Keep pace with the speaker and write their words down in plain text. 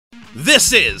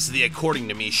This is the According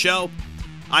to Me show.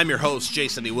 I'm your host,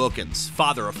 Jason DeWilkins,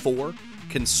 father of four,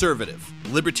 conservative,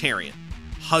 libertarian,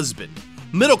 husband,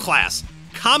 middle class,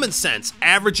 common sense,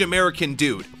 average American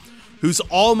dude who's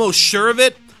almost sure of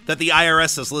it that the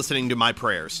IRS is listening to my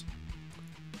prayers.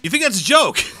 You think that's a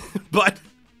joke, but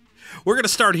we're going to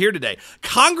start here today.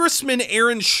 Congressman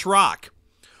Aaron Schrock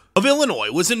of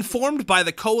Illinois was informed by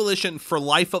the Coalition for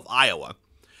Life of Iowa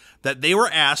that they were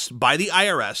asked by the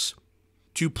IRS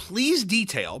to please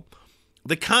detail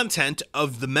the content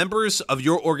of the members of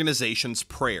your organization's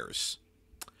prayers.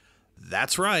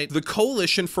 That's right. The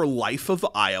Coalition for Life of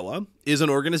Iowa is an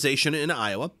organization in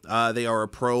Iowa. They are a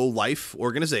pro-life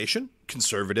organization,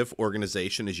 conservative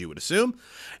organization, as you would assume.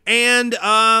 And,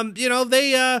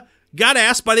 they got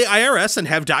asked by the IRS and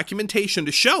have documentation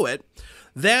to show it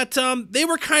that they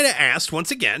were kind of asked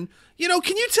once again,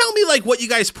 can you tell me what you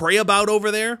guys pray about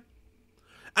over there?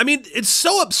 I mean, it's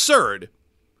so absurd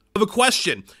of a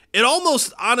question. It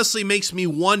almost honestly makes me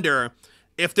wonder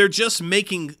if they're just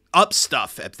making up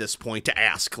stuff at this point to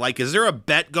ask. Is there a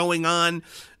bet going on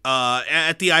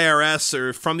at the IRS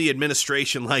or from the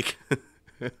administration?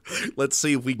 Let's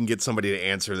see if we can get somebody to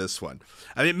answer this one.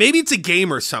 I mean, maybe it's a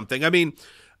game or something. I mean,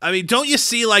 don't you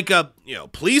see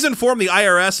please inform the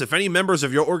IRS if any members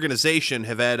of your organization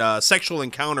have had a sexual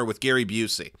encounter with Gary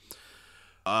Busey?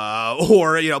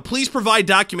 Or please provide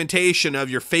documentation of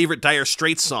your favorite Dire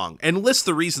Straits song and list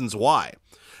the reasons why.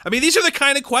 I mean, these are the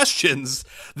kind of questions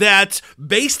that,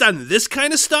 based on this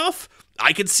kind of stuff,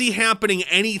 I could see happening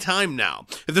anytime now.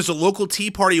 If there's a local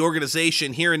Tea Party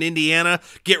organization here in Indiana,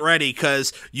 get ready,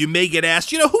 because you may get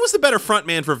asked, who was the better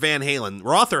frontman for Van Halen,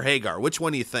 Roth or Hagar? Which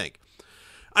one do you think?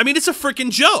 I mean, it's a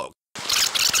freaking joke.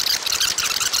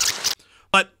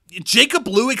 But Jacob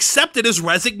Blue accepted his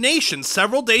resignation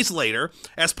several days later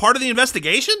as part of the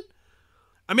investigation?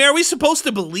 I mean, are we supposed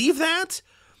to believe that?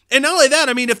 And not only that,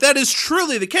 if that is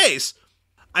truly the case,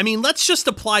 let's just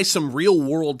apply some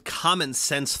real-world common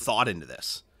sense thought into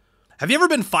this. Have you ever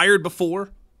been fired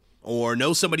before? Or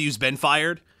know somebody who's been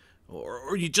fired?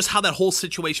 Or you just how that whole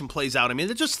situation plays out?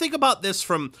 Just think about this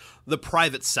from the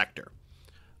private sector.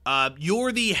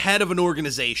 You're the head of an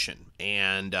organization,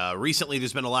 and recently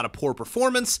there's been a lot of poor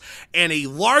performance and a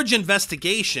large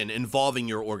investigation involving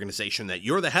your organization that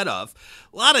you're the head of.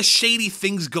 A lot of shady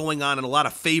things going on and a lot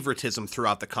of favoritism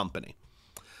throughout the company.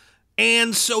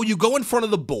 And so you go in front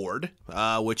of the board,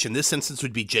 which in this instance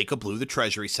would be Jacob Blue, the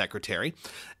Treasury Secretary.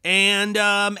 And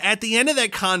at the end of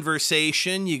that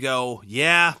conversation, you go,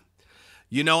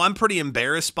 I'm pretty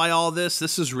embarrassed by all this.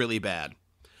 This is really bad.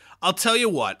 I'll tell you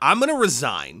what, I'm going to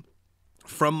resign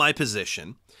from my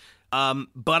position,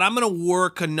 but I'm going to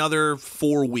work another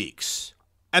 4 weeks,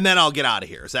 and then I'll get out of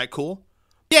here. Is that cool?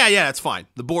 Yeah, that's fine.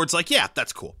 The board's like, yeah,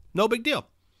 that's cool. No big deal.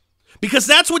 Because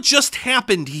that's what just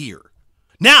happened here.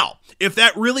 Now, if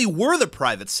that really were the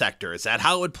private sector, is that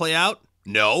how it would play out?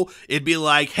 No, it'd be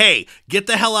like, hey, get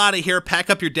the hell out of here, pack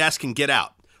up your desk, and get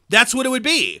out. That's what it would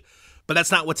be. But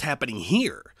that's not what's happening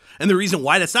here. And the reason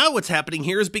why that's not what's happening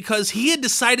here is because he had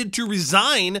decided to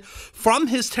resign from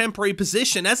his temporary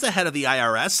position as the head of the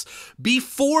IRS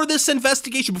before this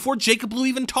investigation, before Jacob Blue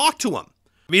even talked to him.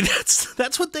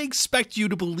 That's what they expect you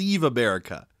to believe,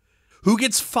 America. Who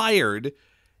gets fired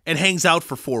and hangs out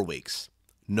for 4 weeks?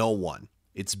 No one.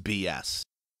 It's BS.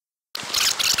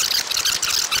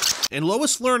 And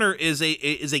Lois Lerner is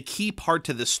a key part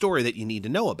to this story that you need to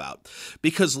know about,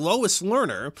 because Lois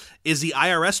Lerner is the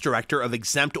IRS director of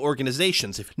exempt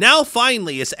organizations. Now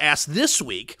finally is asked this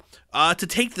week to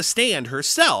take the stand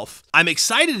herself. I'm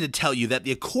excited to tell you that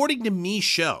the According to Me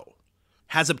show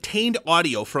has obtained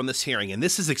audio from this hearing, and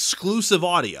this is exclusive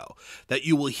audio that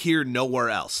you will hear nowhere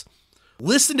else.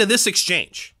 Listen to this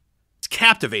exchange. It's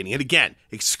captivating, and again,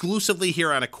 exclusively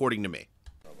here on According to Me.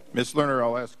 Ms. Lerner,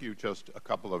 I'll ask you just a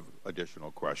couple of additional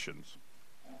questions.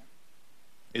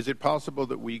 Is it possible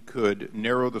that we could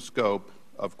narrow the scope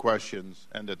of questions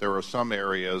and that there are some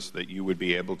areas that you would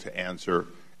be able to answer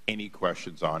any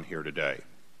questions on here today?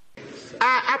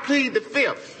 I plead the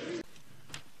fifth.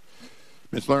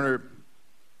 Ms. Lerner,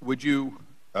 would you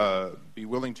be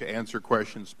willing to answer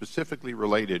questions specifically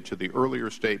related to the earlier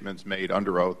statements made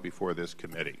under oath before this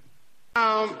committee?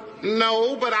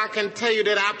 No, but I can tell you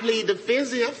that I plead the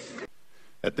fifth.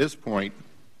 At this point,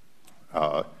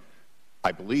 I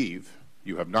believe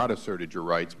you have not asserted your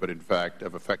rights, but in fact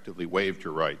have effectively waived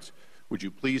your rights. Would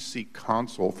you please seek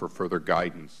counsel for further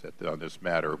guidance on this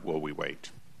matter while we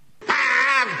wait? 5,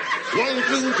 1,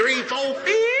 2, 3, 4, 5.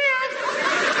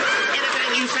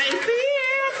 Anything you say,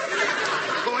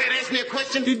 5. Go ahead, ask me a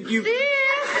question. Did you? 5.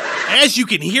 As you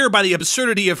can hear by the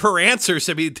absurdity of her answers,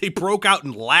 they broke out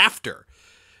in laughter.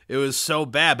 It was so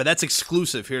bad, but that's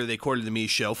exclusive here to the According to Me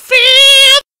show.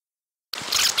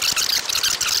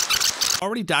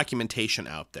 Already documentation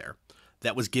out there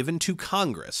that was given to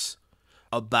Congress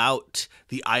about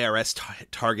the IRS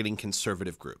targeting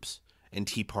conservative groups and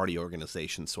Tea Party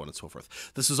organizations, so on and so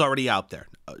forth. This is already out there,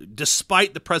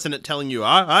 despite the president telling you,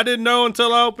 I didn't know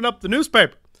until I opened up the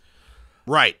newspaper.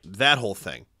 Right, that whole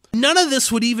thing. None of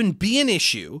this would even be an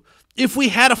issue if we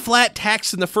had a flat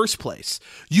tax in the first place.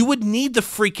 You would need the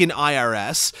freaking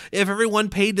IRS if everyone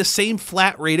paid the same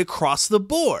flat rate across the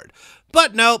board.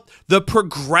 But no, the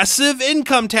progressive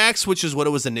income tax, which is what it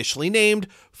was initially named,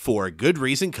 for a good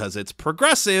reason, because it's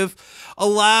progressive,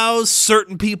 allows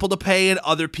certain people to pay and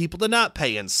other people to not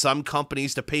pay, and some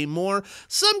companies to pay more,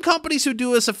 some companies who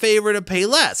do us a favor to pay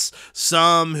less,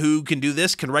 some who can do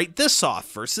this can write this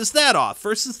off versus that off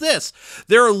versus this.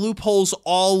 There are loopholes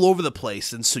all over the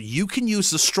place, and so you can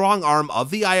use the strong arm of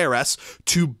the IRS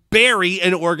to bury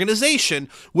an organization,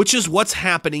 which is what's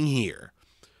happening here.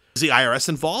 Is the IRS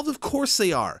involved? Of course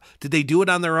they are. Did they do it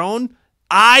on their own?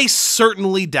 I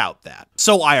certainly doubt that.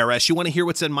 So IRS, you want to hear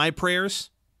what's in my prayers?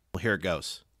 Well, here it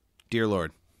goes. Dear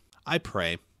Lord, I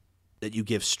pray that you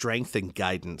give strength and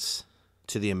guidance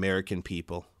to the American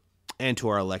people and to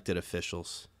our elected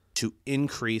officials to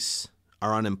increase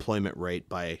our unemployment rate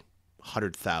by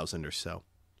 100,000 or so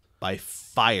by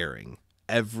firing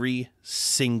every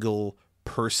single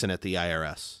person at the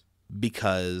IRS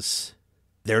because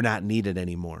they're not needed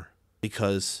anymore,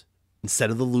 because instead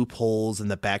of the loopholes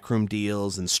and the backroom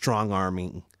deals and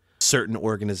strong-arming certain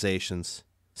organizations,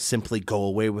 simply go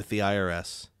away with the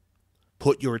IRS.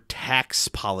 Put your tax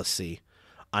policy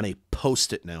on a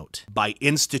Post-it note by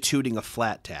instituting a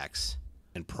flat tax,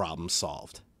 and problem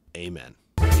solved. Amen.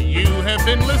 You have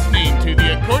been listening to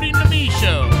the According to Me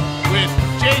show with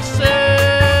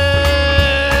Jason